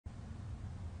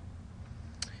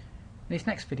In this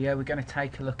next video we're going to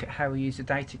take a look at how we use a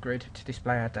data grid to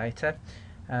display our data.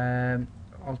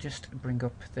 I'll just bring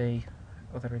up the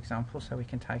other example so we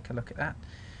can take a look at that.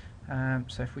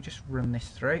 So if we just run this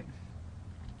through,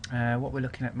 what we're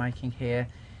looking at making here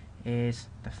is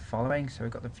the following. So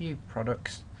we've got the view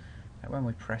products. When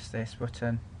we press this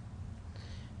button,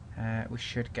 we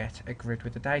should get a grid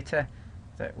with the data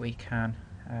that we can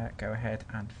go ahead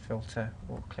and filter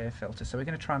or clear filter. So we're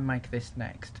going to try and make this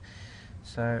next.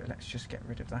 So let's just get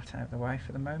rid of that out of the way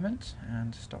for the moment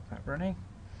and stop that running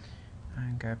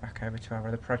and go back over to our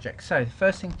other project. So the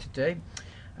first thing to do,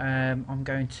 I'm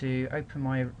going to open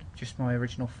my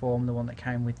original form, the one that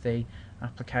came with the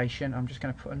application. I'm just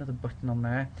going to put another button on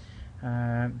there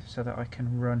so that I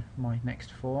can run my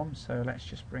next form. So let's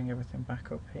just bring everything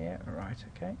back up here. Right,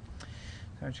 okay.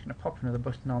 So I'm just going to pop another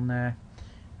button on there,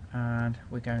 and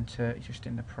we're going to, just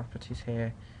in the properties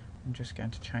here, I'm just going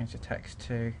to change the text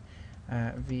to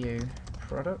view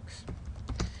products,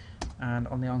 and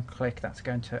on the on click that's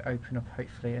going to open up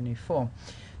hopefully a new form.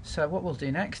 So what we'll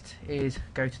do next is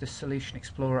go to the Solution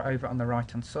Explorer over on the right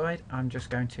hand side. I'm just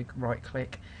going to right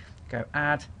click, go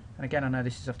add, and again I know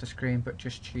this is off the screen but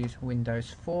just choose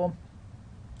Windows Form,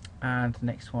 and the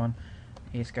next one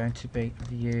is going to be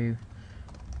view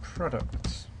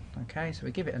products. Okay, so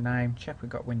we give it a name, check we've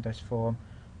got Windows Form,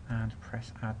 and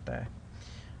press add there.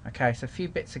 Okay, so a few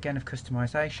bits again of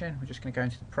customization. We're just going to go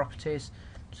into the properties.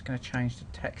 Just going to change the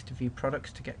text to view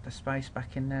products to get the space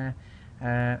back in there.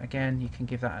 Again, you can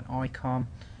give that an icon.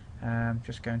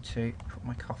 Just going to put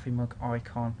my coffee mug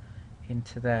icon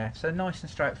into there. So nice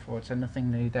and straightforward, so nothing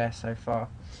new there so far.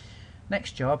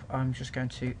 Next job, I'm just going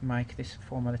to make this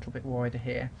form a little bit wider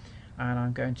here, and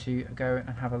I'm going to go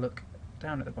and have a look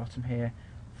down at the bottom here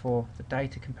for the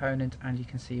data component, and you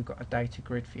can see you've got a data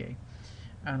grid view.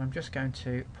 And I'm just going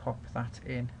to pop that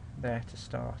in there to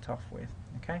start off with.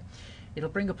 Okay, it'll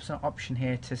bring up an option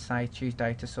here to say choose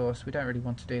data source. We don't really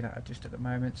want to do that just at the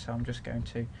moment, so I'm just going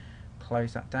to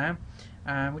close that down,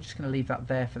 and we're just going to leave that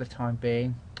there for the time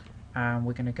being, and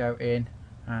we're going to go in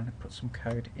and put some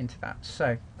code into that.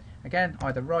 So again,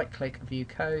 either right click view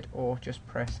code or just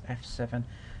press F7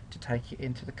 to take you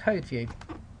into the code view.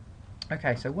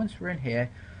 Okay, so once we're in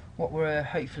here, what we're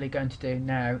hopefully going to do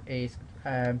now is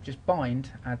just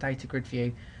bind our data grid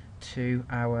view to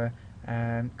our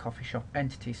coffee shop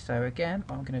entity. So again,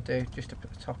 what I'm going to do, just up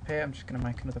at the top here, I'm just going to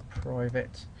make another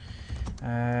private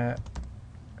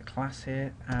class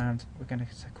here, and we're going to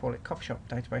call it coffee shop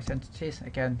database entities.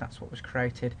 Again, that's what was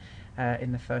created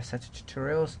in the first set of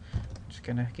tutorials. I'm just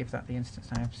going to give that the instance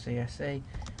name CSE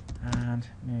and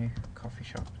new coffee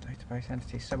shop database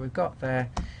entities. So we've got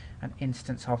there an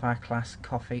instance of our class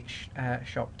coffee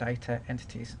shop data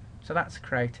entities. So that's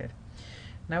created.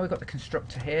 Now we've got the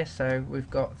constructor here, so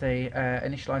we've got the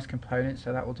initialized component,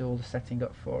 so that will do all the setting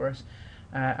up for us.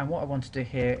 And what I want to do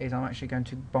here is I'm actually going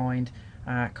to bind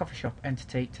coffee shop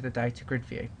entity to the data grid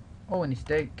view. All we need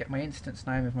to do, get my instance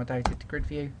name of my data grid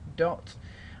view, dot,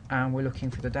 and we're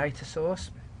looking for the data source.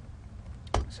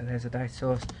 So there's a data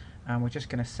source, and we're just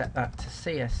going to set that to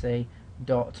CSE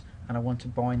dot, and I want to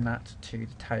bind that to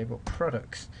the table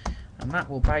products, and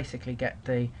that will basically get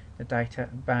the data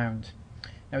bound.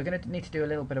 Now we're going to need to do a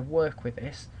little bit of work with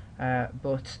this,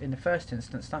 but in the first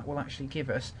instance that will actually give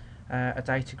us a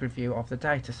data grid view of the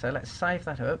data. So let's save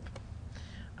that up,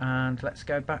 and let's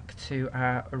go back to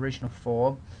our original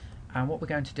form, and what we're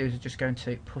going to do is we're just going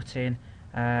to put in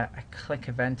a click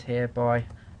event here by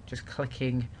just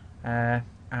clicking,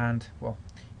 and well,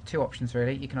 two options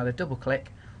really. You can either double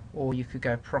click, or you could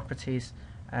go properties,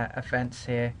 events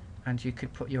here, and you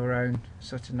could put your own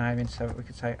sort of name in, so that we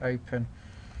could say open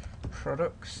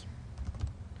products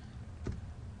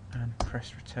and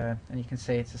press return, and you can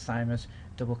see it's the same as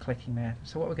double clicking there.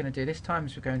 So what we're going to do this time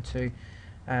is we're going to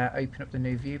open up the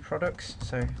new view products.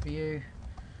 So view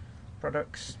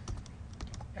products,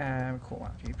 we'll call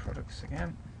that view products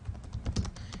again,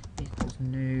 equals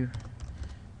new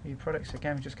view products.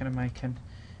 Again, we're just going to make an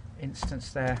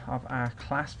instance there of our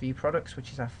class view products,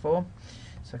 which is our form.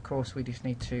 So of course we just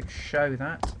need to show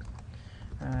that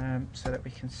so that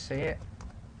we can see it,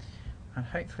 and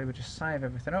hopefully we'll just save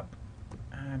everything up.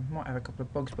 Might have a couple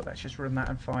of bugs, but let's just run that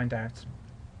and find out.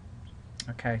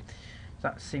 Okay,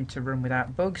 that seemed to run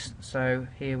without bugs. So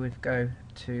here we go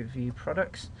to view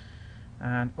products,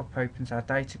 and up opens our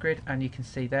data grid, and you can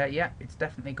see there, yeah, it's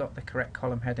definitely got the correct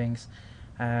column headings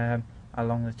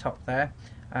along the top there.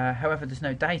 However, there's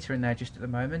no data in there just at the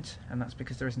moment, and that's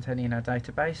because there isn't any in our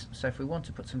database. So if we want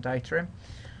to put some data in,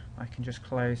 I can just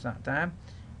close that down.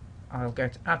 I'll go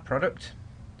to add product,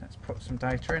 let's put some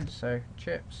data in, so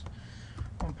chips,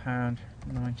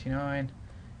 £1.99,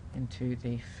 into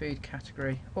the food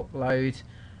category, upload,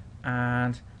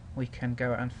 and we can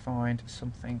go and find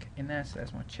something in there. So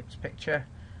there's my chips picture,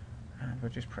 and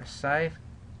we'll just press save.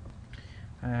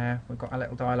 We've got a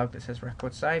little dialog that says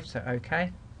record saved, so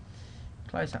OK.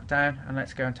 Close that down, and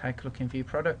let's go and take a look in view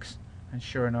products, and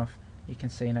sure enough you can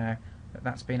see now that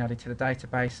that's been added to the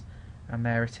database, and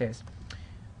there it is.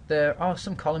 There are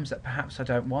some columns that perhaps I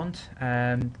don't want.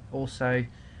 Also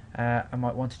I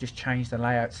might want to just change the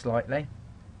layout slightly.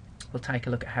 We'll take a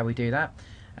look at how we do that.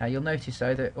 You'll notice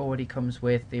though that it already comes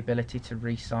with the ability to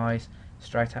resize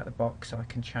straight out the box, so I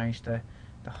can change the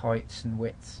heights and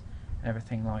widths and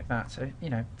everything like that. So, you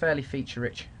know, fairly feature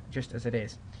rich just as it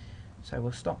is. So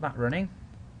we'll stop that running,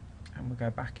 and we'll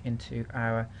go back into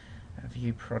our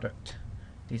view product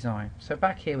design. So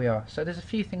back here we are. So there's a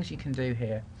few things you can do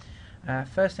here.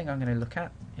 First thing I'm going to look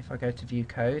at, if I go to view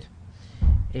code,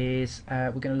 is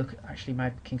we're going to look at actually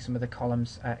making some of the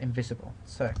columns invisible.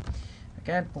 So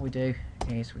again, all we do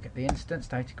is we get the instance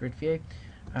data grid view,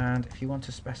 and if you want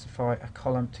to specify a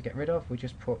column to get rid of, we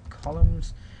just put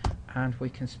columns, and we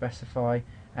can specify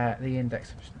the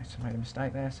index. I just made a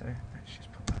mistake there, so let's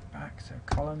just put that back. So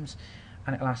columns,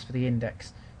 and it'll ask for the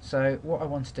index. So what I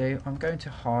want to do, I'm going to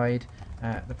hide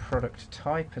the product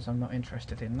type, as I'm not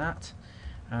interested in that.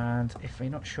 And if you're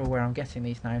not sure where I'm getting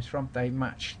these names from, they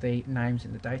match the names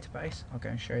in the database. I'll go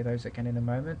and show you those again in a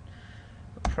moment.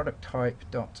 But product type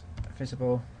dot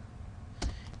visible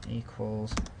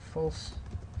equals false.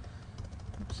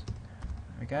 Oops.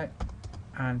 There we go.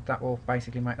 And that will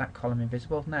basically make that column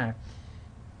invisible. Now,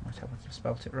 might have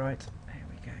spelt it right. There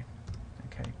we go.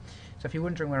 Okay. So if you're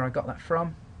wondering where I got that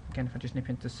from, again, if I just nip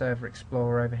into the Server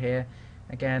Explorer over here,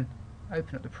 again,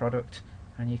 open up the product,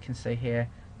 and you can see here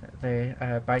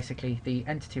that basically the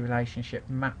entity relationship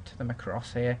mapped them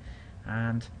across here,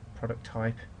 and product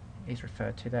type is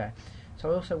referred to there. So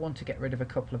I also want to get rid of a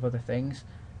couple of other things.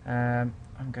 I'm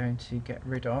going to get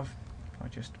rid of, if I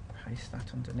just paste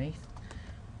that underneath,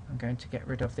 I'm going to get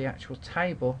rid of the actual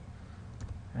table,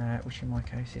 which in my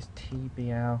case is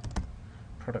TBL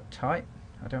product type.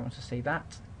 I don't want to see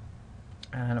that.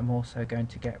 And I'm also going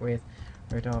to get rid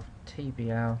of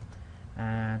TBL,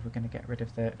 and we're going to get rid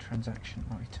of the transaction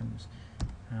items,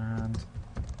 and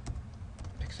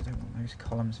because I don't want those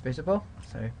columns visible,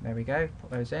 so there we go, put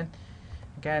those in.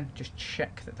 Again, just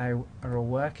check that they are all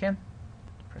working.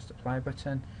 Press the play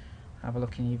button, have a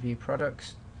look in your view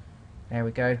products. There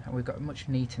we go, and we've got much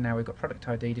neater now. We've got product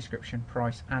ID, description,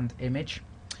 price and image.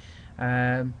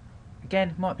 Again,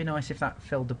 it might be nice if that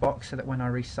filled the box so that when I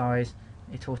resize,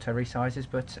 it auto resizes,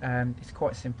 but it's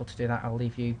quite simple to do that. I'll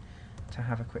leave you to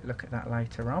have a quick look at that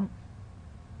later on.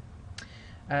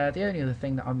 The only other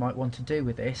thing that I might want to do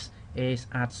with this is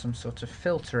add some sort of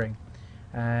filtering,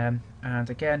 and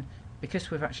again,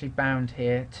 because we've actually bound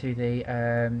here to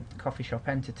the coffee shop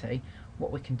entity,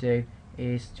 what we can do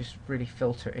is just really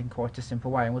filter it in quite a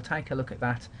simple way, and we'll take a look at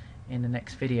that in the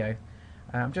next video.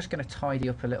 I'm just going to tidy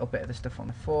up a little bit of the stuff on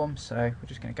the form, so we're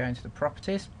just going to go into the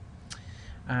properties,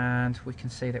 and we can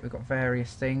see that we've got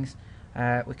various things.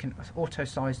 We can auto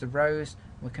size the rows,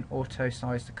 we can auto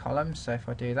size the columns. So if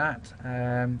I do that,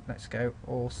 let's go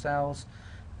all cells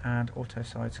and auto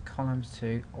size the columns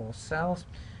to all cells.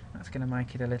 That's going to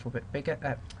make it a little bit bigger,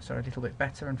 a little bit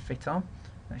better and fit on.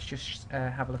 Let's just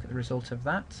have a look at the result of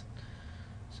that.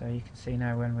 So you can see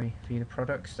now when we view the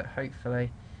products that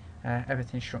hopefully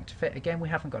everything's shrunk to fit. Again, we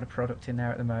haven't got a product in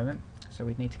there at the moment, so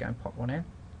we'd need to go and pop one in.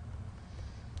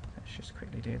 Let's just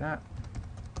quickly do that.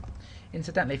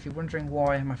 Incidentally, if you're wondering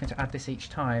why I'm having to add this each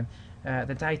time,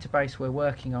 the database we're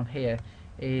working on here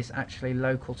is actually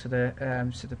local to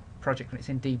the project when it's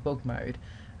in debug mode,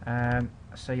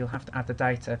 so you'll have to add the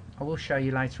data. I will show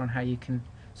you later on how you can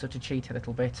sort of cheat a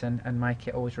little bit and make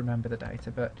it always remember the data,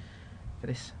 but for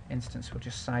this instance we'll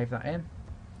just save that in,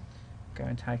 go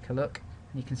and take a look,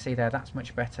 and you can see there that's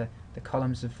much better. The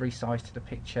columns have resized to the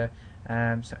picture,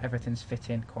 so everything's fit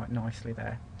in quite nicely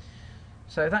there.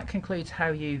 So that concludes how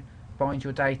you bind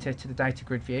your data to the data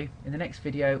grid view. In the next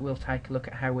video we'll take a look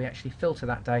at how we actually filter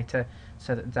that data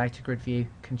so that the data grid view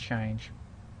can change.